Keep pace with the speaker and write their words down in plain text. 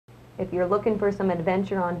If you're looking for some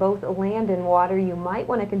adventure on both land and water, you might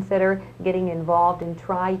want to consider getting involved in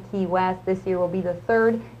Tri Key West. This year will be the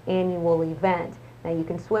 3rd annual event. Now you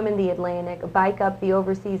can swim in the Atlantic, bike up the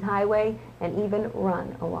overseas highway, and even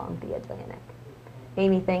run along the Atlantic.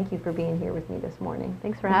 Amy, thank you for being here with me this morning.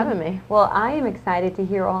 Thanks for having me. Well, I am excited to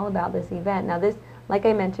hear all about this event. Now this, like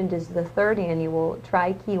I mentioned, is the 3rd annual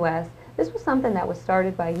Tri Key West. This was something that was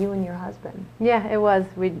started by you and your husband. Yeah, it was.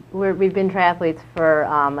 We've been triathletes for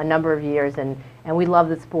a number of years, and we love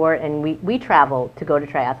the sport, and we travel to go to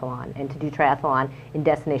triathlon and to do triathlon in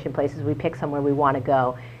destination places. We pick somewhere we want to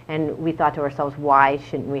go, and we thought to ourselves, why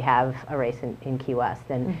shouldn't we have a race in Key West?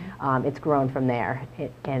 And it's grown from there,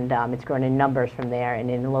 it's grown in numbers from there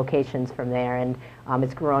and in locations from there, and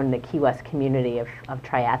it's grown the Key West community of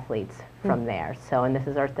triathletes from there. So, and this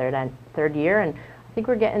is our third year, and I think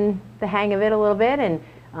we're getting the hang of it a little bit, and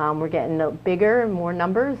we're getting bigger, more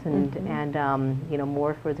numbers, and you know,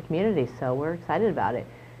 more for the community. So we're excited about it.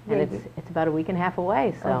 And it's about a week and a half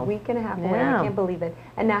away. So a week and a half away. I can't believe it.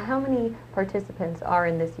 And now, how many participants are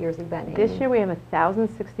in this year's event, Amy? This year we have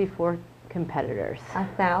 1,064 competitors.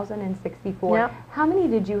 1,064. Yep. How many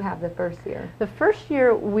did you have the first year? The first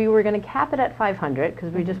year we were going to cap it at 500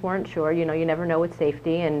 because we just weren't sure. You know, you never know with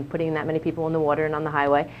safety and putting that many people in the water and on the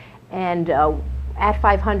highway. And at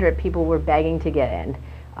 500, people were begging to get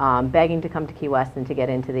in, begging to come to Key West and to get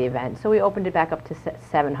into the event. So we opened it back up to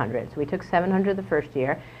 700. So we took 700 the first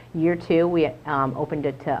year. Year 2, we opened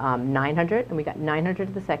it to 900, and we got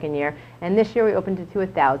 900 the second year. And this year we opened it to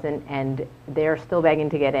 1,000, and they're still begging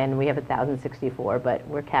to get in. We have 1,064, but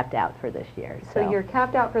we're capped out for this year. So you're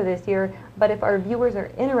capped out for this year, but if our viewers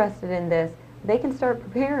are interested in this, they can start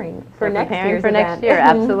preparing for next year's event. Next year,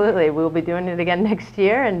 absolutely. We'll be doing it again next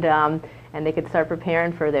year, and they could start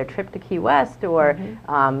preparing for their trip to Key West, or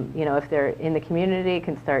you know, if they're in the community,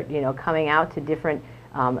 can start, you know, coming out to different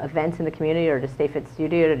events in the community, or to Stauffer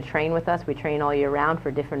Studio to train with us. We train all year round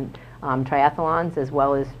for different triathlons as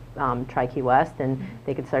well as Tri Key West, and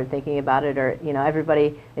they could start thinking about it. Or, you know,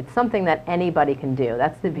 everybody, it's something that anybody can do.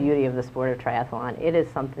 That's the beauty of the sport of triathlon. It is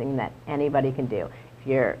something that anybody can do. If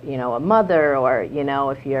you're, you know, a mother, or, you know,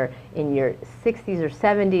 if you're in your 60s or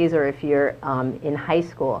 70s, or if you're in high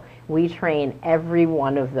school, we train every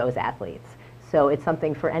one of those athletes. So it's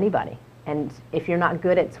something for anybody. And if you're not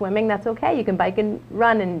good at swimming, that's okay. You can bike and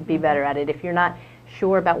run and be better at it. If you're not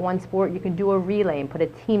sure about one sport, you can do a relay and put a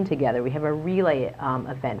team together. We have a relay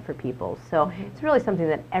event for people. So it's really something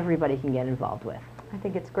that everybody can get involved with. I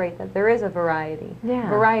think it's great that there is a variety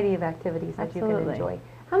of activities that you can enjoy.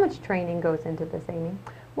 How much training goes into this, Amy?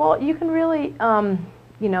 Well, you can really,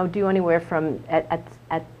 you know, do anywhere from,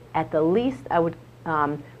 at the least, I would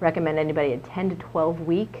recommend anybody a 10 to 12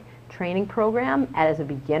 week training program as a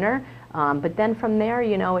beginner. But then from there,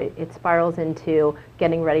 you know, it spirals into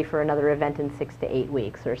getting ready for another event in 6 to 8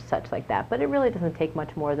 weeks or such like that. But it really doesn't take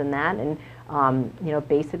much more than that. And, you know,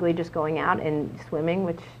 basically just going out and swimming,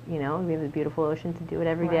 which, you know, we have a beautiful ocean to do it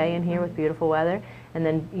every day in here with beautiful weather. And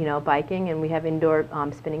then, you know, biking, and we have indoor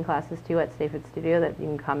spinning classes too at Stauffer Studio that you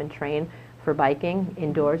can come and train for biking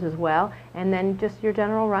indoors as well. And then just your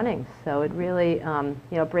general running. So it really,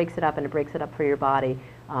 you know, breaks it up, and it breaks it up for your body.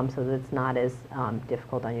 So that it's not as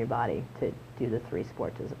difficult on your body to do the 3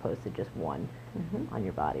 sports as opposed to just one on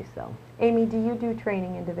your body. So, Amy, do you do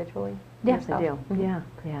training individually? Yes, yourself? I do. Yeah,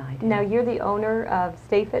 I do. Now, you're the owner of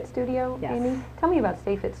Stauffer Studio, Yes. Amy? Tell me about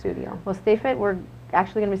Stauffer Studio. Well, Stauffer, we're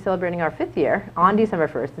actually going to be celebrating our 5th year on December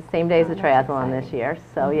 1st, the same day as the triathlon this year.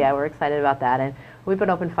 So, yeah, we're excited about that. And we've been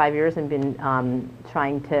open 5 years and been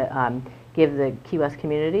trying to give the Key West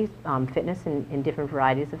community fitness in different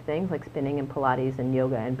varieties of things, like spinning and Pilates and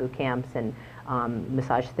yoga and boot camps and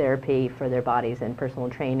massage therapy for their bodies and personal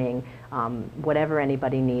training, whatever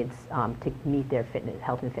anybody needs to meet their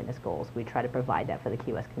health and fitness goals. We try to provide that for the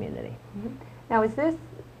Key West community. Now, is this,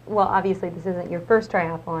 well, obviously this isn't your first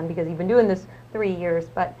triathlon because you've been doing this 3 years,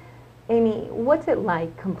 but Amy, what's it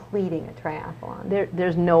like completing a triathlon?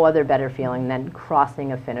 There's no other better feeling than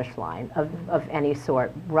crossing a finish line of any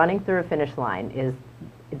sort. Running through a finish line is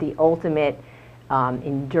the ultimate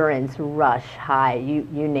endurance rush high,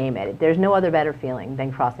 you name it. There's no other better feeling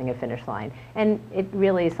than crossing a finish line. And it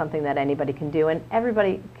really is something that anybody can do, and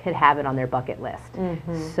everybody could have it on their bucket list.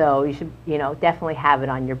 So you should, you know, definitely have it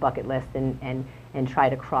on your bucket list and try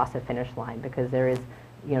to cross a finish line, because there is,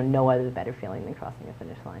 you know, no other better feeling than crossing a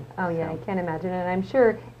finish line. Oh yeah, so. I can't imagine, and I'm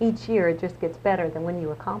sure each year it just gets better than when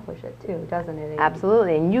you accomplish it too, doesn't it, Amy?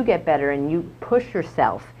 Absolutely, and you get better and you push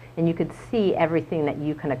yourself, and you could see everything that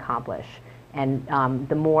you can accomplish. And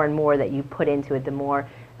the more and more that you put into it, the more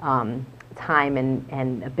time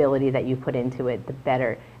and ability that you put into it, the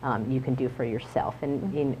better you can do for yourself.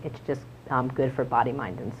 And it's just good for body,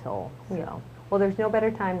 mind, and soul. So. Yeah. Well, there's no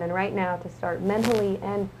better time than right now to start mentally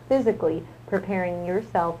and physically preparing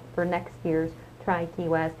yourself for next year's Try Key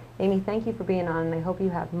West. Amy, thank you for being on, and I hope you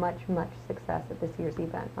have much, much success at this year's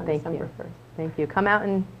event on December 1st. Thank you. Come out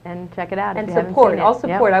and check it out And if you support. haven't seen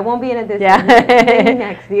it. I'll support. Yep. I won't be in it this Yeah. year. Maybe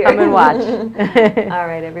next year. Come and watch. All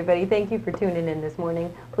right, everybody. Thank you for tuning in this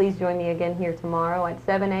morning. Please join me again here tomorrow at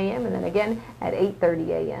 7 a.m. and then again at 8:30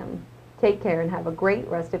 a.m. Take care and have a great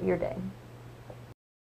rest of your day.